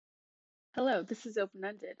Hello, this is Open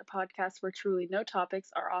Ended, a podcast where truly no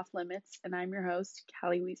topics are off limits, and I'm your host,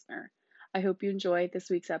 Callie Wiesner. I hope you enjoy this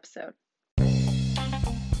week's episode.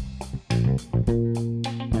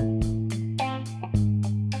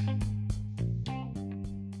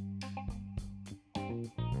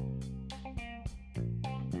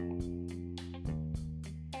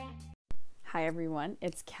 Hi, everyone,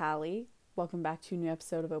 it's Callie. Welcome back to a new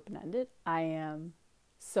episode of Open Ended. I am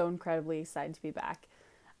so incredibly excited to be back.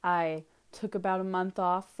 I took about a month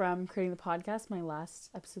off from creating the podcast. My last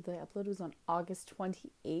episode that I uploaded was on August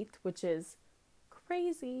 28th, which is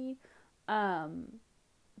crazy. I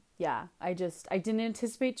didn't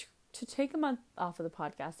anticipate to take a month off of the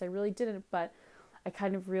podcast. I really didn't, but I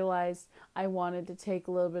kind of realized I wanted to take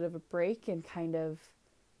a little bit of a break and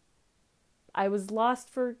I was lost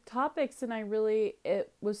for topics, and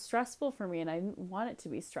it was stressful for me, and I didn't want it to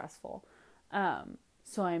be stressful.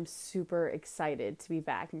 So I'm super excited to be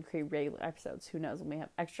back and create regular episodes. Who knows, we may have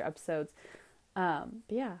extra episodes.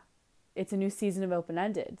 It's a new season of Open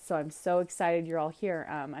Ended, so I'm so excited you're all here.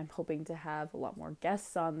 I'm hoping to have a lot more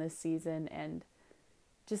guests on this season and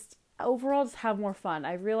just overall just have more fun.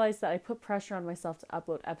 I realized that I put pressure on myself to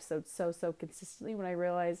upload episodes so consistently when I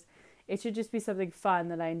realized it should just be something fun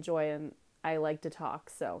that I enjoy and I like to talk.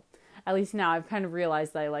 So at least now I've kind of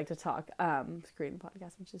realized that I like to talk, creating a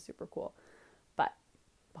podcast, which is super cool. But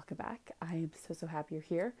welcome back. I am so happy you're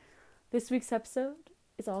here. This week's episode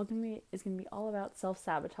is gonna be all about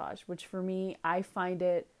self-sabotage, which for me, I find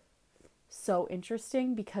it so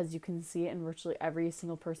interesting because you can see it in virtually every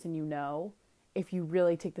single person you know if you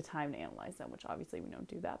really take the time to analyze them, which obviously we don't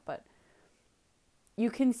do that, but you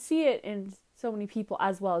can see it in so many people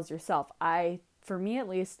as well as yourself. For me at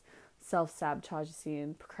least, self-sabotage is seen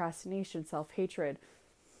in procrastination, self-hatred,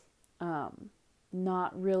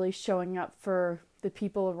 not really showing up for the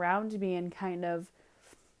people around me and kind of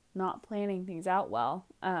not planning things out well.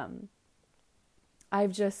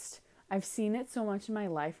 I've seen it so much in my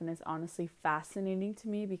life, and it's honestly fascinating to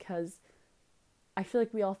me because I feel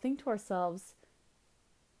like we all think to ourselves,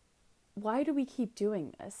 why do we keep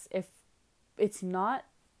doing this? If it's not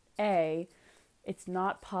it's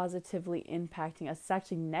not positively impacting us, it's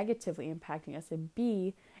actually negatively impacting us, and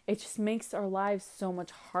B, it just makes our lives so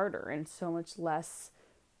much harder and so much less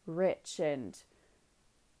rich, and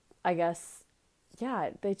I guess,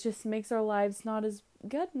 it just makes our lives not as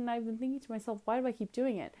good. And I've been thinking to myself, why do I keep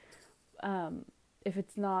doing it? If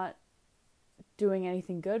it's not doing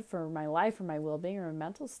anything good for my life or my well-being or my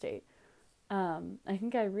mental state. I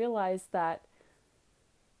think I realized that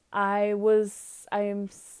I was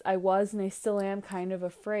and I still am kind of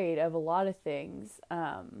afraid of a lot of things.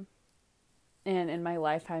 And in my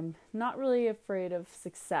life, I'm not really afraid of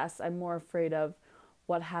success. I'm more afraid of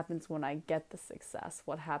what happens when I get the success,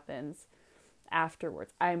 what happens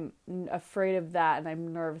afterwards. I'm afraid of that, and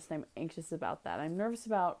I'm nervous and I'm anxious about that. I'm nervous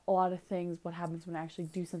about a lot of things, what happens when I actually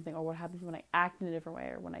do something, or what happens when I act in a different way,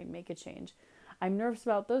 or when I make a change. I'm nervous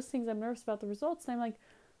about those things. I'm nervous about the results, and I'm like,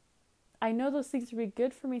 I know those things would be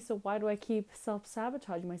good for me, so why do I keep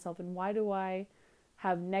self-sabotaging myself, and why do I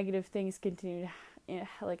have negative things continue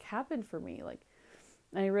to happen for me?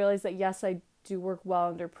 And I realize that yes, I do work well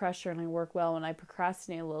under pressure, and I work well when I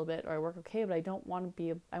procrastinate a little bit, or I work okay, but I don't want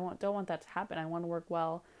that to happen. I want to work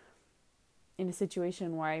well in a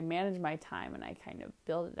situation where I manage my time and I kind of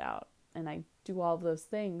build it out and I do all of those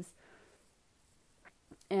things.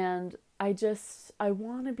 And I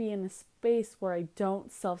want to be in a space where I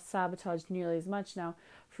don't self-sabotage nearly as much. Now,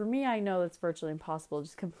 for me, I know it's virtually impossible to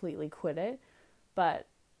just completely quit it, but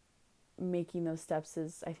making those steps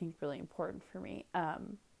is, I think, really important for me.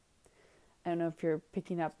 I don't know if you're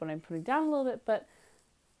picking up what I'm putting down a little bit, but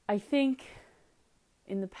I think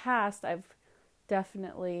in the past, I've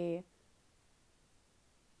definitely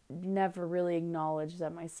never really acknowledged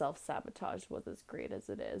that my self-sabotage was as great as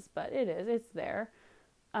it is, but it's there.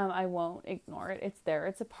 I won't ignore it. It's there.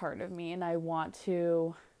 It's a part of me, and I want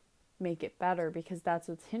to make it better because that's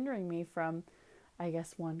what's hindering me from, I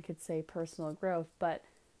guess one could say, personal growth. But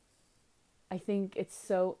I think it's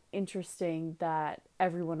so interesting that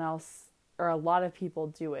everyone else, or a lot of people,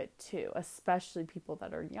 do it too, especially people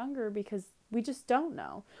that are younger, because we just don't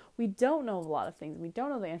know. We don't know a lot of things. We don't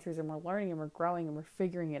know the answers, and we're learning and we're growing and we're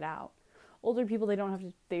figuring it out. Older people, they don't have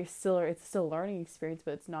to, it's still a learning experience,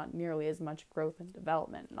 but it's not nearly as much growth and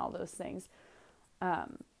development and all those things.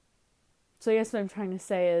 So I guess what I'm trying to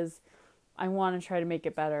say is I want to try to make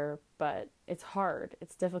it better, but it's hard.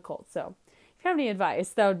 It's difficult. So if you have any advice,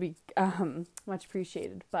 that would be much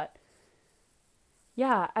appreciated. But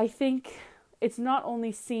yeah, I think it's not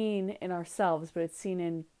only seen in ourselves, but it's seen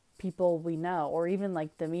in people we know, or even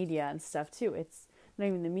like the media and stuff too. It's not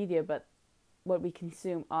even the media, but what we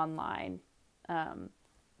consume online.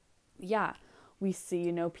 Yeah, we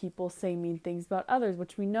see, people say mean things about others,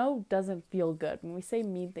 which we know doesn't feel good. When we say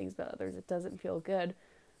mean things about others, it doesn't feel good.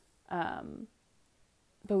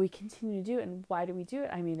 But we continue to do it. And why do we do it?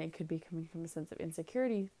 I mean, it could be coming from a sense of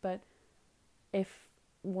insecurity, but if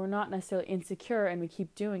we're not necessarily insecure and we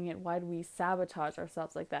keep doing it, why do we sabotage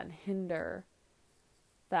ourselves like that and hinder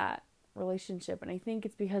that relationship? And I think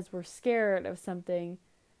it's because we're scared of something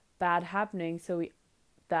bad happening,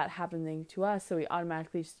 that happening to us, so we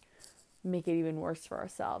automatically just make it even worse for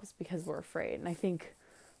ourselves because we're afraid. And I think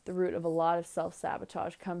the root of a lot of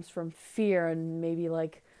self-sabotage comes from fear and maybe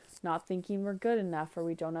like not thinking we're good enough, or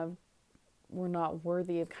we're not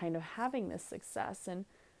worthy of kind of having this success. And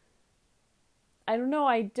I don't know,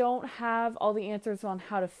 I don't have all the answers on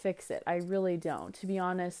how to fix it. I really don't. To be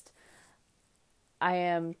honest,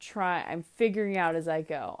 I'm figuring out as I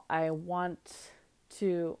go. I want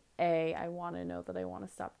to know that I want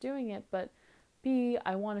to stop doing it, but B,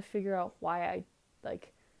 I want to figure out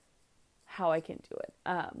how I can do it.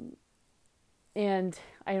 And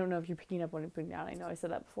I don't know if you're picking up what I'm putting down. I know I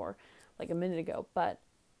said that before, like a minute ago, but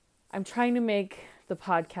I'm trying to make the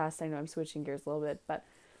podcast, I know I'm switching gears a little bit, but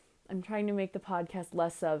I'm trying to make the podcast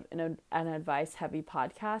less of an advice-heavy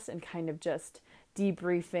podcast and kind of just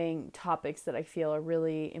debriefing topics that I feel are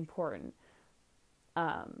really important,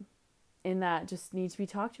 and that just need to be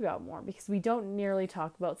talked about more, because we don't nearly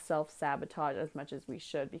talk about self-sabotage as much as we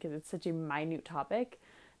should, because it's such a minute topic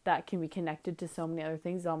that can be connected to so many other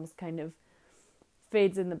things. It almost kind of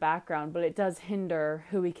fades in the background, but it does hinder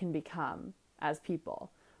who we can become as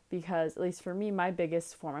people. Because, at least for me, my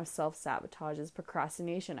biggest form of self-sabotage is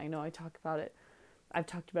procrastination. I know I've talked about it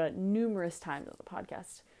numerous times on the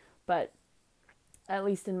podcast, but at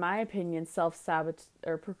least in my opinion,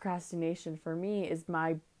 procrastination for me is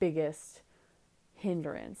my biggest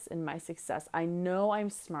hindrance in my success. I know I'm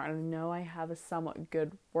smart, I know I have a somewhat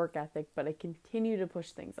good work ethic, but I continue to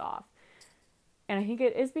push things off. And I think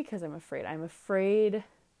it is because I'm afraid.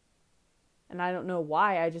 And I don't know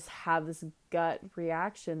why, I just have this gut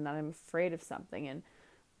reaction that I'm afraid of something, and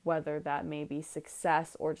whether that may be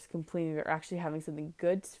success or just completing it or actually having something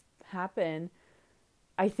good happen,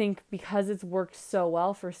 I think because it's worked so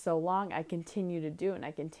well for so long, I continue to do it, and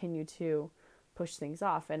I continue to push things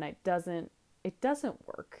off, and it doesn't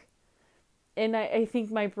work. And I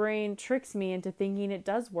think my brain tricks me into thinking it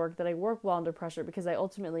does work, that I work well under pressure, because I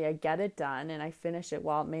get it done and I finish it.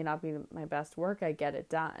 While it may not be my best work, I get it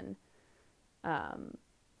done. And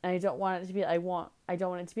I don't want it to be, I don't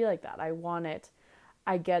want it to be like that.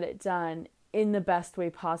 I get it done in the best way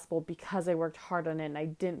possible because I worked hard on it and I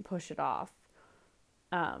didn't push it off.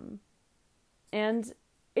 And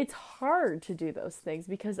it's hard to do those things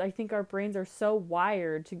because I think our brains are so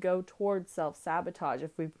wired to go towards self-sabotage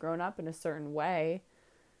if we've grown up in a certain way,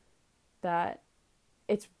 that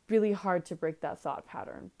it's really hard to break that thought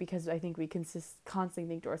pattern, because I think we constantly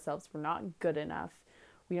think to ourselves, we're not good enough,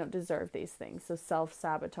 we don't deserve these things. So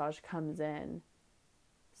self-sabotage comes in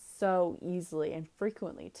so easily and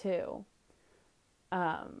frequently too.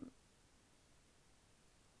 And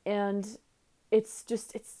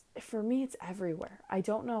for me, it's everywhere. I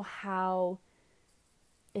don't know how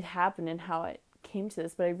it happened and how it came to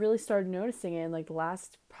this, but I really started noticing it in like the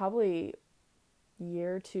last probably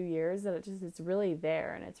year, 2 years, that it's really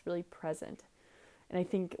there and it's really present. And I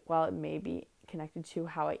think while it may be connected to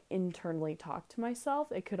how I internally talk to myself,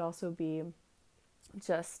 it could also be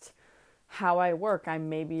just how I work. I'm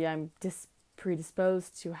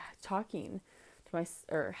predisposed to talking to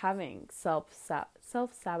or having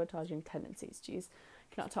self-sabotaging tendencies. Jeez,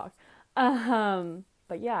 I cannot talk.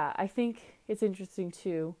 But yeah, I think it's interesting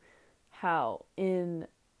too how in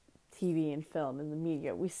TV and film and the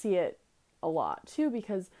media we see it a lot too,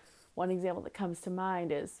 because one example that comes to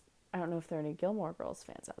mind is, I don't know if there are any Gilmore Girls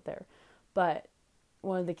fans out there, but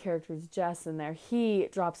one of the characters, Jess, in there, he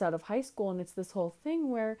drops out of high school, and it's this whole thing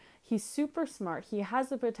where he's super smart, he has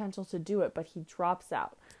the potential to do it, but he drops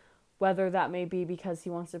out. Whether that may be because he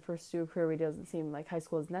wants to pursue a career where he doesn't seem like high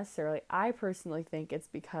school is necessarily, I personally think it's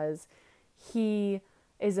because he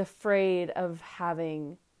is afraid of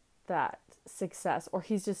having that success, or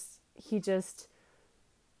he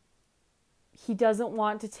doesn't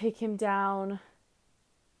want to take himself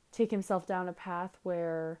down a path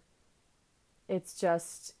where it's a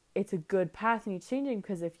good path and he's changing,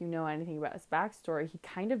 because if you know anything about his backstory, he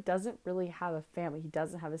kind of doesn't really have a family. He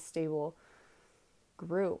doesn't have a stable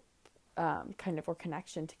group, kind of, or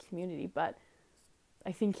connection to community. But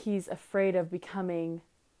I think he's afraid of becoming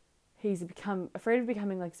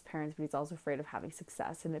like his parents, but he's also afraid of having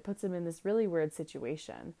success. And it puts him in this really weird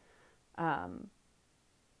situation. But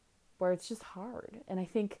where it's just hard. And I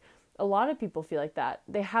think a lot of people feel like that.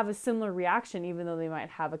 They have a similar reaction even though they might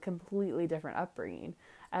have a completely different upbringing.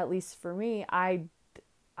 At least for me, I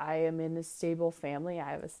am in a stable family. I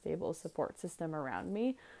have a stable support system around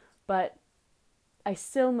me, but I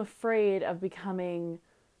still am afraid of becoming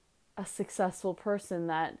a successful person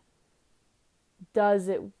that does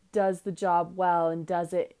the job well and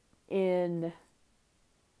does it in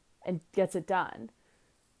and gets it done.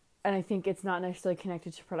 And I think it's not necessarily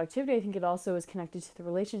connected to productivity. I think it also is connected to the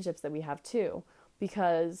relationships that we have too,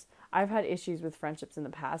 because I've had issues with friendships in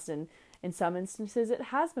the past, and in some instances it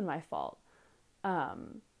has been my fault.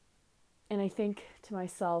 And I think to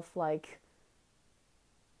myself, like,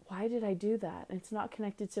 why did I do that? And it's not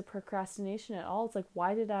connected to procrastination at all. It's like,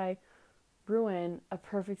 why did I ruin a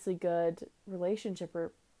perfectly good relationship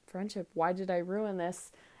or friendship? Why did I ruin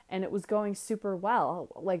this? And it was going super well.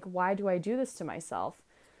 Like, why do I do this to myself?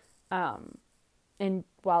 And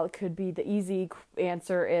while it could be the easy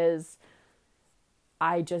answer is,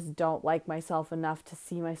 I just don't like myself enough to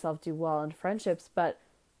see myself do well in friendships. But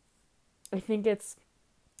I think it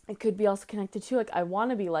could be also connected to, like, I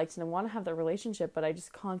want to be liked and I want to have that relationship, but I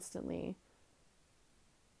just constantly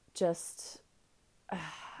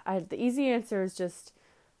the easy answer is just,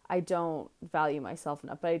 I don't value myself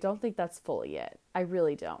enough, but I don't think that's fully it. I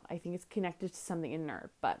really don't. I think it's connected to something inner,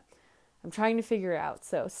 but I'm trying to figure it out.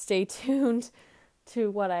 So stay tuned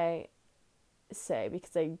to what I say,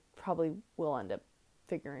 because I probably will end up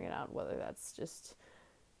figuring it out, whether that's just,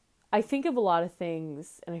 I think of a lot of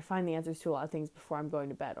things and I find the answers to a lot of things before I'm going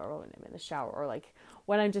to bed or when I'm in the shower or like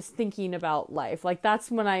when I'm just thinking about life. Like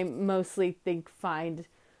that's when I mostly find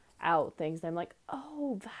out things. And I'm like,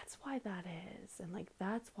 oh, that's why that is. And like,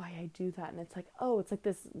 that's why I do that. And it's like, oh, it's like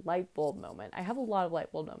this light bulb moment. I have a lot of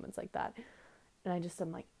light bulb moments like that. And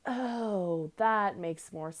I'm like, oh, that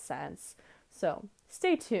makes more sense. So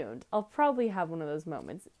stay tuned. I'll probably have one of those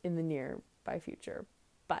moments in the nearby future.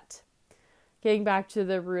 But getting back to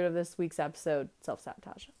the root of this week's episode,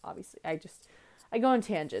 self-sabotage. Obviously, I go on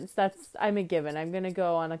tangents. I'm a given. I'm going to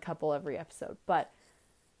go on a couple every episode. But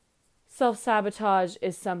self-sabotage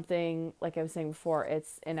is something, like I was saying before,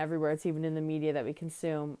 it's in everywhere. It's even in the media that we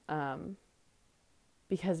consume.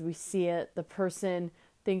 Because we see it. The person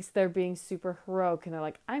thinks they're being super heroic and they're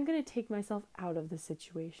like, I'm going to take myself out of the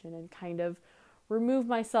situation and kind of remove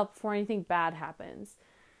myself before anything bad happens.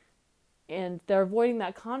 And they're avoiding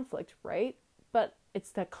that conflict, right? But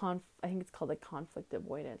it's that I think it's called like conflict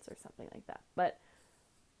avoidance or something like that. But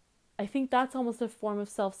I think that's almost a form of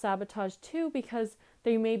self-sabotage too, because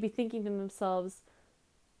they may be thinking to themselves,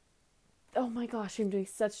 oh my gosh, I'm doing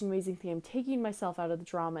such an amazing thing. I'm taking myself out of the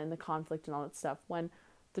drama and the conflict and all that stuff, when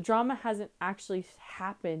the drama hasn't actually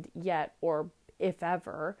happened yet, or if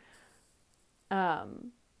ever.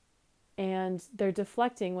 And they're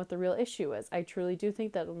deflecting what the real issue is. I truly do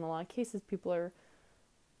think that in a lot of cases, people are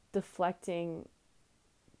deflecting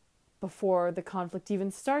before the conflict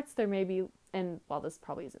even starts. There may be, and while this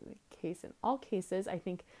probably isn't the case in all cases, I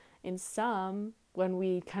think in some, when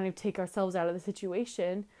we kind of take ourselves out of the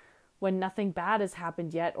situation, when nothing bad has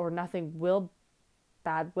happened yet, or nothing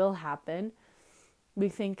bad will happen, we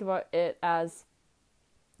think about it as,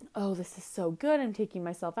 oh, this is so good. I'm taking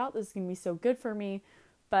myself out. This is going to be so good for me.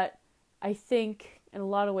 But I think in a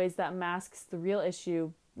lot of ways that masks the real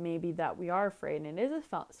issue, maybe that we are afraid. And it is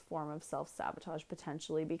a form of self-sabotage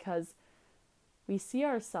potentially, because we see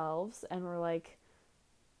ourselves and we're like,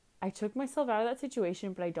 I took myself out of that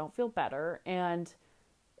situation, but I don't feel better. And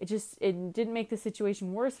it didn't make the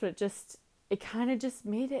situation worse, but it kind of just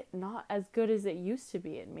made it not as good as it used to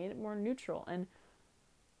be. It made it more neutral. And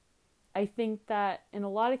I think that in a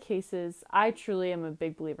lot of cases, I truly am a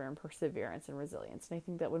big believer in perseverance and resilience. And I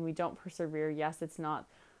think that when we don't persevere, yes, it's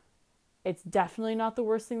definitely not the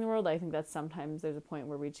worst thing in the world. I think that sometimes there's a point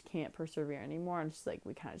where we just can't persevere anymore, and just like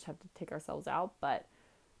we kind of just have to take ourselves out. But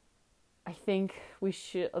I think we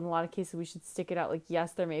should, in a lot of cases, we should stick it out. Like,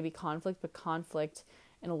 yes, there may be conflict, but conflict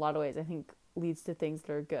in a lot of ways, I think, leads to things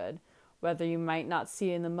that are good, whether you might not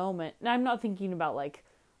see in the moment. And I'm not talking about like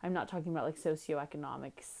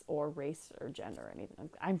socioeconomics or race or gender or anything.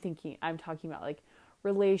 I'm talking about like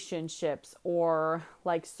relationships or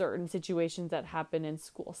like certain situations that happen in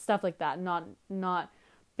school, stuff like that. Not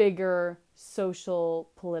bigger social,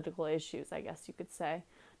 political issues, I guess you could say.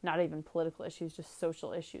 Not even political issues, just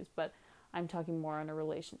social issues. But I'm talking more on a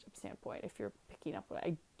relationship standpoint. If you're picking up what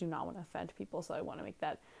I do not want to offend people, so I want to make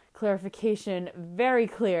that clarification very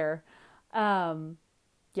clear.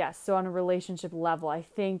 Yes, so on a relationship level, I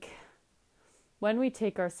think when we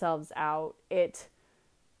take ourselves out, it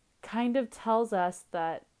kind of tells us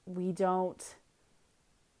that we don't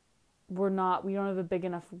we don't have a big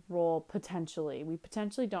enough role potentially. We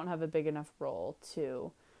potentially don't have a big enough role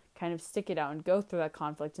to kind of stick it out and go through that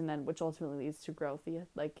conflict, and then which ultimately leads to growth.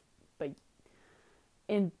 Like, but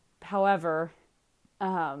in however,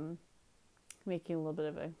 making a little bit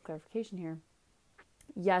of a clarification here.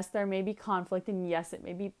 Yes, there may be conflict, and yes, it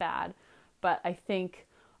may be bad, but I think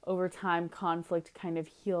over time conflict kind of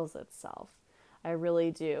heals itself. I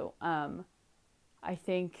really do. I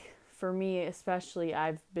think for me especially,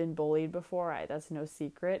 I've been bullied before. That's no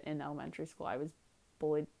secret. In elementary school, I was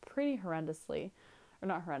bullied pretty horrendously, or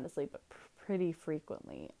not horrendously, but pretty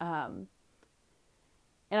frequently.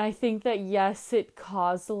 And I think that, yes, it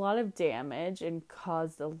caused a lot of damage and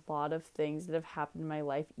caused a lot of things that have happened in my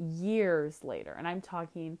life years later. And I'm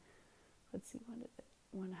talking, let's see,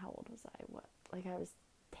 how old was I? I was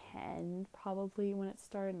 10 probably when it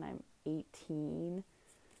started, and I'm 18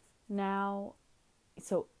 now.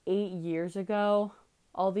 So 8 years ago,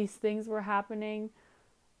 all these things were happening.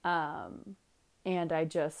 And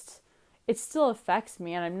it still affects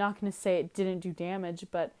me. And I'm not going to say it didn't do damage,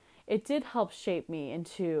 but it did help shape me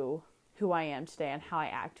into who I am today and how I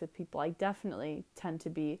act with people. I definitely tend to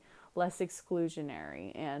be less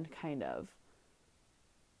exclusionary and kind of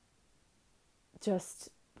just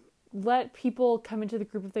let people come into the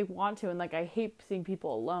group if they want to. And I hate seeing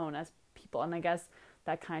people alone as people. And I guess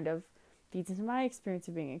that kind of feeds into my experience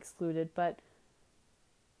of being excluded. But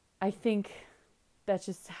I think that's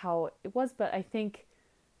just how it was. But I think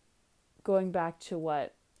going back to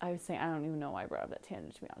what I was saying, I don't even know why I brought up that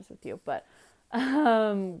tangent, to be honest with you, but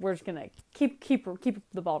we're just gonna keep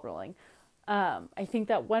the ball rolling. I think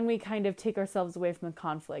that when we kind of take ourselves away from the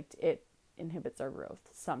conflict, it inhibits our growth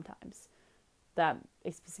sometimes. That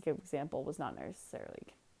a specific example was not necessarily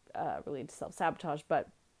related to self-sabotage, but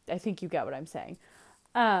I think you get what I'm saying.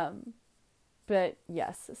 But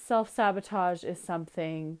yes, self-sabotage is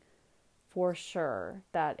something for sure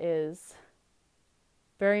that is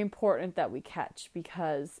very important that we catch,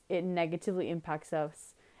 because it negatively impacts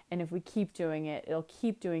us, and if we keep doing it, it'll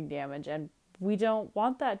keep doing damage, and we don't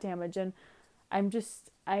want that damage. And I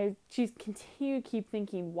just continue to keep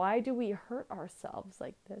thinking, why do we hurt ourselves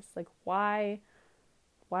like this? Why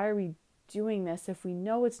are we doing this if we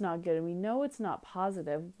know it's not good and we know it's not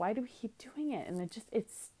positive? Why do we keep doing it? And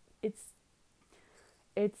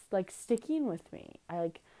it's like sticking with me.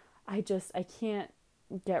 I can't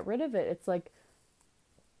get rid of it. It's like,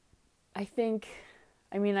 I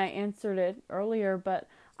answered it earlier, but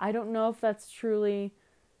I don't know if that's truly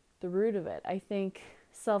the root of it. I think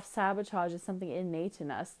self-sabotage is something innate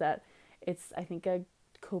in us, that it's, I think, a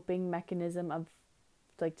coping mechanism of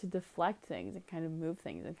to deflect things and kind of move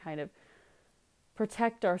things and kind of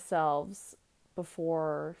protect ourselves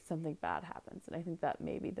before something bad happens. And I think that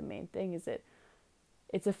may be the main thing, is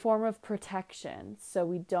it's a form of protection, so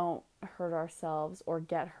we don't hurt ourselves or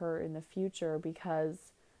get hurt in the future,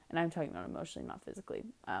 because, and I'm talking about emotionally, not physically,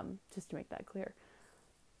 just to make that clear.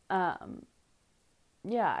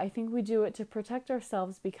 I think we do it to protect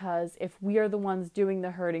ourselves, because if we are the ones doing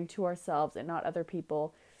the hurting to ourselves and not other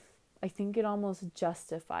people, I think it almost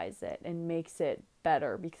justifies it and makes it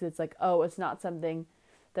better, because it's like, oh, it's not something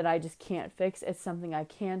that I just can't fix. It's something I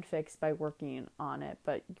can fix by working on it,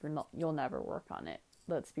 but you'll never work on it.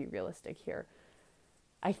 Let's be realistic here.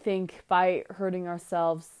 I think by hurting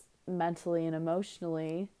ourselves mentally and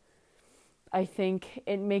emotionally, I think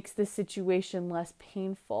it makes the situation less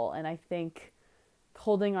painful. And I think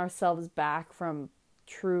holding ourselves back from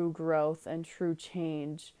true growth and true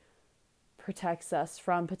change protects us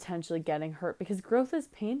from potentially getting hurt, because growth is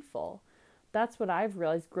painful. That's what I've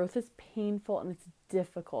realized. Growth is painful and it's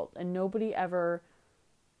difficult, and nobody ever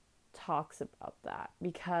talks about that,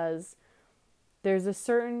 because there's a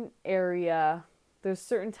certain area, there's a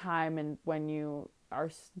certain time and when you are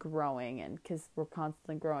growing, and because we're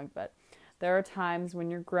constantly growing, but there are times when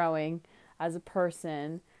you're growing as a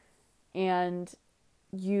person and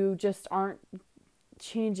you just aren't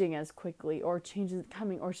changing as quickly, or change is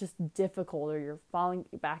coming, or it's just difficult, or you're falling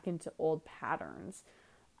back into old patterns.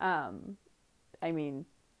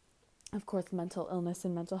 Of course, mental illness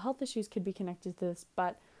and mental health issues could be connected to this,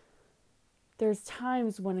 but there's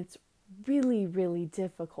times when it's really, really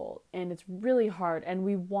difficult and it's really hard and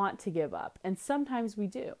we want to give up. And sometimes we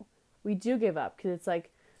do. We do give up, because it's like,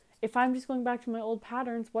 if I'm just going back to my old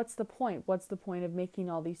patterns, what's the point? What's the point of making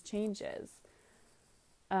all these changes?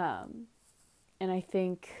 And I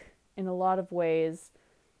think in a lot of ways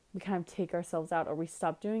we kind of take ourselves out, or we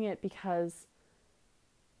stop doing it because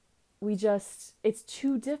it's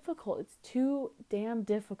too difficult. It's too damn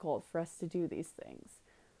difficult for us to do these things.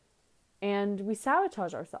 And we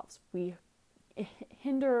sabotage ourselves. We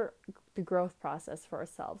hinder the growth process for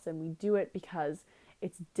ourselves, and we do it because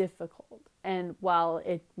it's difficult. And while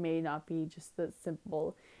it may not be just the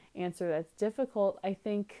simple answer that's difficult, I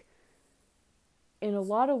think in a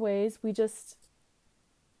lot of ways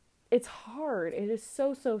it's hard. It is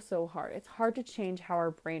so, so, so hard. It's hard to change how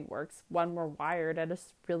our brain works when we're wired at a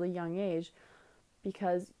really young age,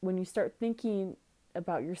 because when you start thinking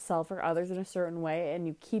about yourself or others in a certain way and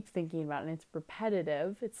you keep thinking about it and it's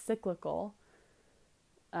repetitive, it's cyclical,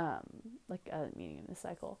 like a meaning in a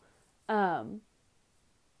cycle,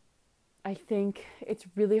 I think it's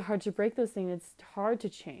really hard to break those things. It's hard to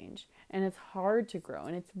change, and it's hard to grow,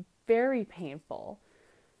 and it's very painful.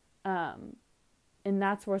 And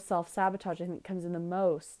that's where self-sabotage, I think, comes in the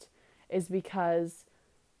most, is because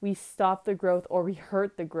we stop the growth or we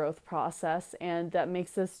hurt the growth process, and that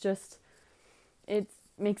makes it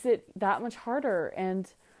makes it that much harder.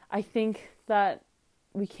 And I think that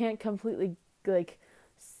we can't completely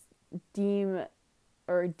demonize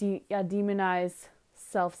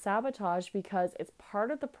self-sabotage, because it's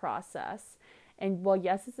part of the process. And while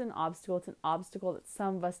yes, it's an obstacle that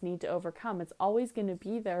some of us need to overcome. It's always going to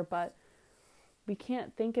be there, but we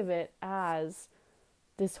can't think of it as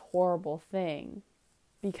this horrible thing,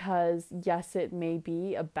 because yes, it may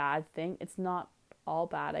be a bad thing. It's not all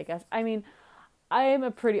bad, I guess. I mean, I am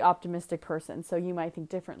a pretty optimistic person, so you might think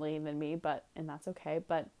differently than me, and that's okay.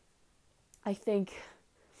 But I think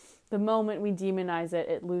the moment we demonize it,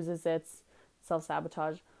 it loses its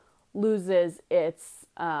self-sabotage, loses its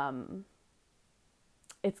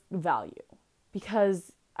value,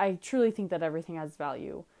 because I truly think that everything has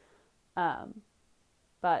value.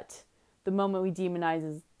 But the moment we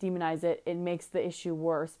demonize it, it makes the issue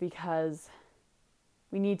worse, because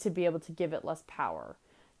we need to be able to give it less power.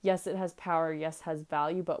 Yes, it has power. Yes, it has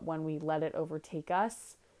value. But when we let it overtake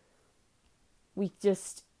us,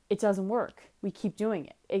 it doesn't work. We keep doing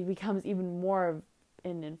it. It becomes even more of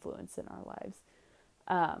an influence in our lives.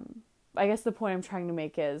 I guess the point I'm trying to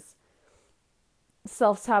make is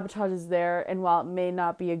self-sabotage is there, and while it may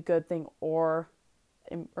not be a good thing, or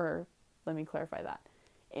let me clarify that.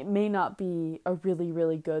 It may not be a really,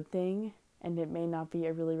 really good thing, and it may not be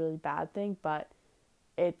a really, really bad thing, but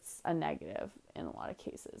it's a negative in a lot of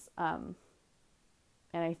cases. And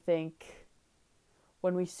I think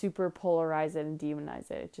when we super polarize it and demonize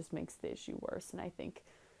it, it just makes the issue worse. And I think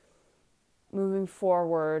moving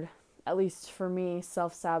forward, at least for me,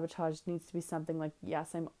 self-sabotage needs to be something like,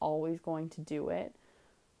 yes, I'm always going to do it,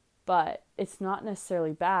 but it's not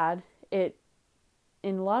necessarily bad. In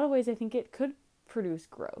a lot of ways, I think it could produce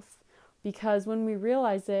growth, because when we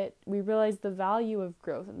realize it, we realize the value of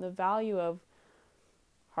growth and the value of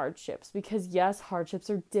hardships. Because yes, hardships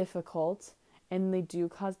are difficult and they do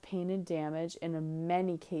cause pain and damage, and in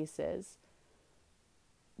many cases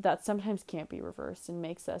that sometimes can't be reversed and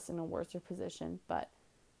makes us in a worse position. But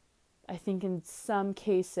I think in some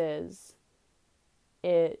cases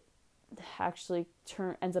it actually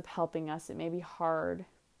ends up helping us. It may be hard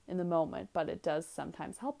in the moment, but it does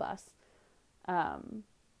sometimes help us. And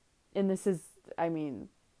this is,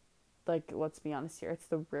 let's be honest here, it's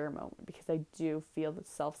the rare moment, because I do feel that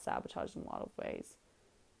self-sabotage in a lot of ways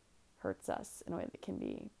hurts us in a way that can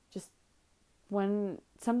be just when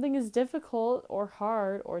something is difficult or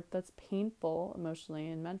hard or that's painful emotionally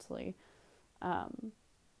and mentally,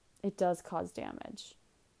 it does cause damage.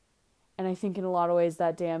 And I think in a lot of ways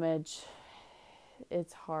that damage,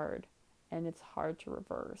 it's hard, and it's hard to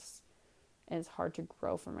reverse, and it's hard to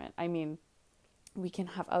grow from it. I mean, we can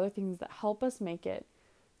have other things that help us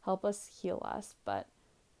heal us, but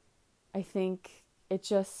I think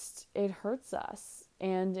it hurts us,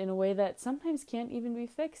 and in a way that sometimes can't even be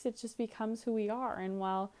fixed. It just becomes who we are. And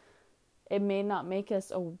while it may not make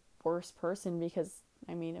us a worse person, because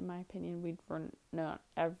in my opinion, not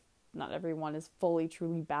everyone is fully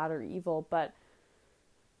truly bad or evil, but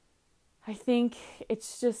I think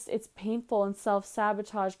it's painful, and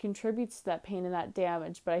self-sabotage contributes to that pain and that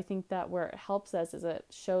damage. But I think that where it helps us is it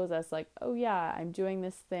shows us like, oh yeah, I'm doing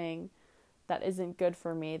this thing that isn't good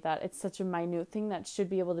for me, that it's such a minute thing that should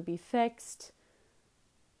be able to be fixed.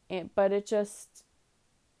 But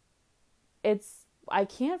I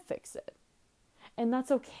can't fix it. And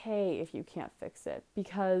that's okay if you can't fix it,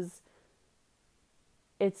 because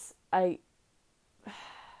it's hard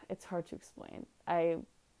to explain. I'm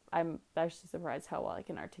actually surprised how well I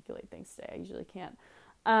can articulate things today. I usually can't.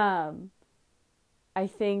 I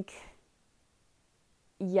think,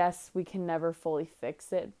 yes, we can never fully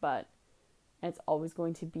fix it, but it's always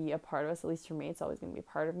going to be a part of us. At least for me, it's always going to be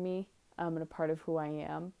a part of me, and a part of who I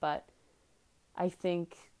am. But I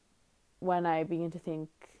think when I begin to think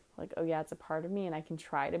like, oh yeah, it's a part of me and I can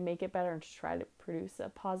try to make it better and to try to produce a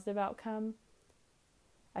positive outcome,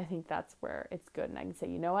 I think that's where it's good. And I can say,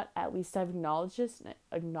 you know what, at least I've acknowledged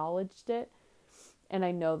it, and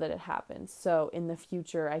I know that it happens. So in the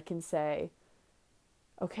future, I can say,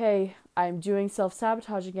 okay, I'm doing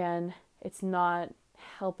self-sabotage again. It's not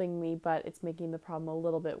helping me, but it's making the problem a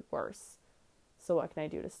little bit worse. So what can I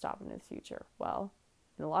do to stop it in the future? Well,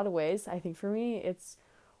 in a lot of ways, I think for me, it's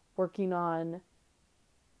working on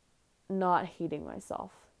not hating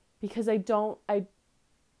myself, because I don't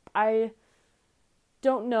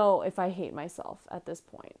know if I hate myself at this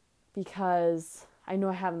point, because I know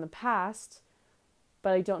I have in the past,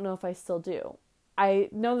 but I don't know if I still do. I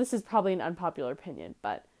know this is probably an unpopular opinion,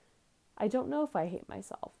 but I don't know if I hate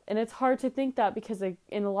myself. And it's hard to think that, because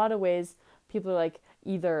in a lot of ways, people are like,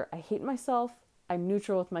 either I hate myself, I'm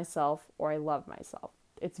neutral with myself, or I love myself.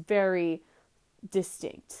 It's very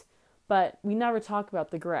distinct. But we never talk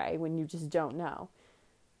about the gray when you just don't know.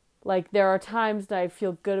 Like, there are times that I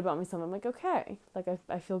feel good about myself. I'm like, okay, like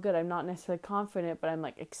I feel good. I'm not necessarily confident, but I'm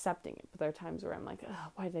like accepting it. But there are times where I'm like, oh,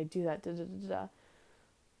 why did I do that? Da, da, da, da.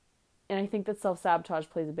 And I think that self-sabotage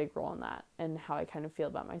plays a big role in that and how I kind of feel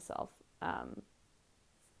about myself. And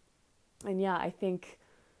yeah, I think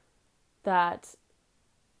that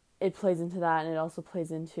it plays into that, and it also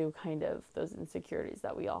plays into kind of those insecurities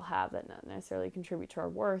that we all have that not necessarily contribute to our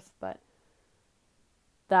worth, but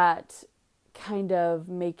that kind of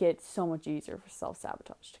make it so much easier for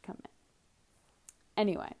self-sabotage to come in.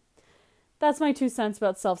 Anyway, that's my 2 cents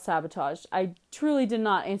about self-sabotage. I truly did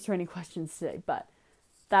not answer any questions today, but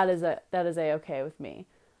that is a-okay with me.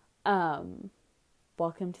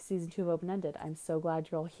 Welcome to season 2 of Open Ended. I'm so glad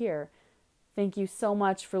you're all here. Thank you so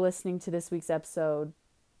much for listening to this week's episode.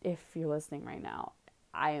 If you're listening right now,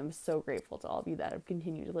 I am so grateful to all of you that have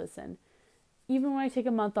continued to listen. Even when I take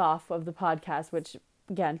a month off of the podcast, which,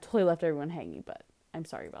 again, totally left everyone hanging, but I'm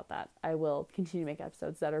sorry about that. I will continue to make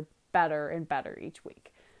episodes that are better and better each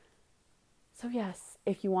week. So yes,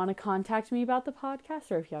 if you want to contact me about the podcast,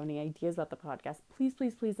 or if you have any ideas about the podcast, please,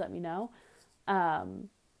 please, please let me know.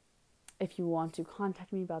 If you want to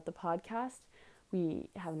contact me about the podcast, we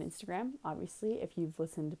have an Instagram, obviously. If you've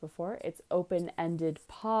listened before, it's Open-Ended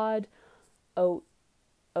Pod,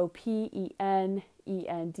 OPENENDED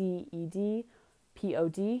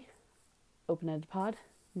POD, Open-Ended Pod.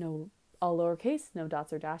 No, all lowercase, no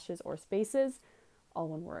dots or dashes or spaces, all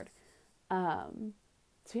one word.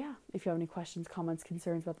 So yeah, if you have any questions, comments,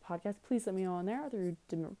 concerns about the podcast, please let me know on there through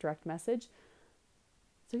direct message.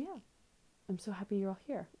 So yeah, I'm so happy you're all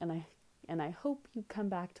here, and I hope you come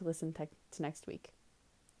back to listen to next week.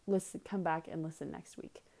 Come back and listen next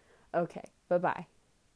week. Okay, bye-bye.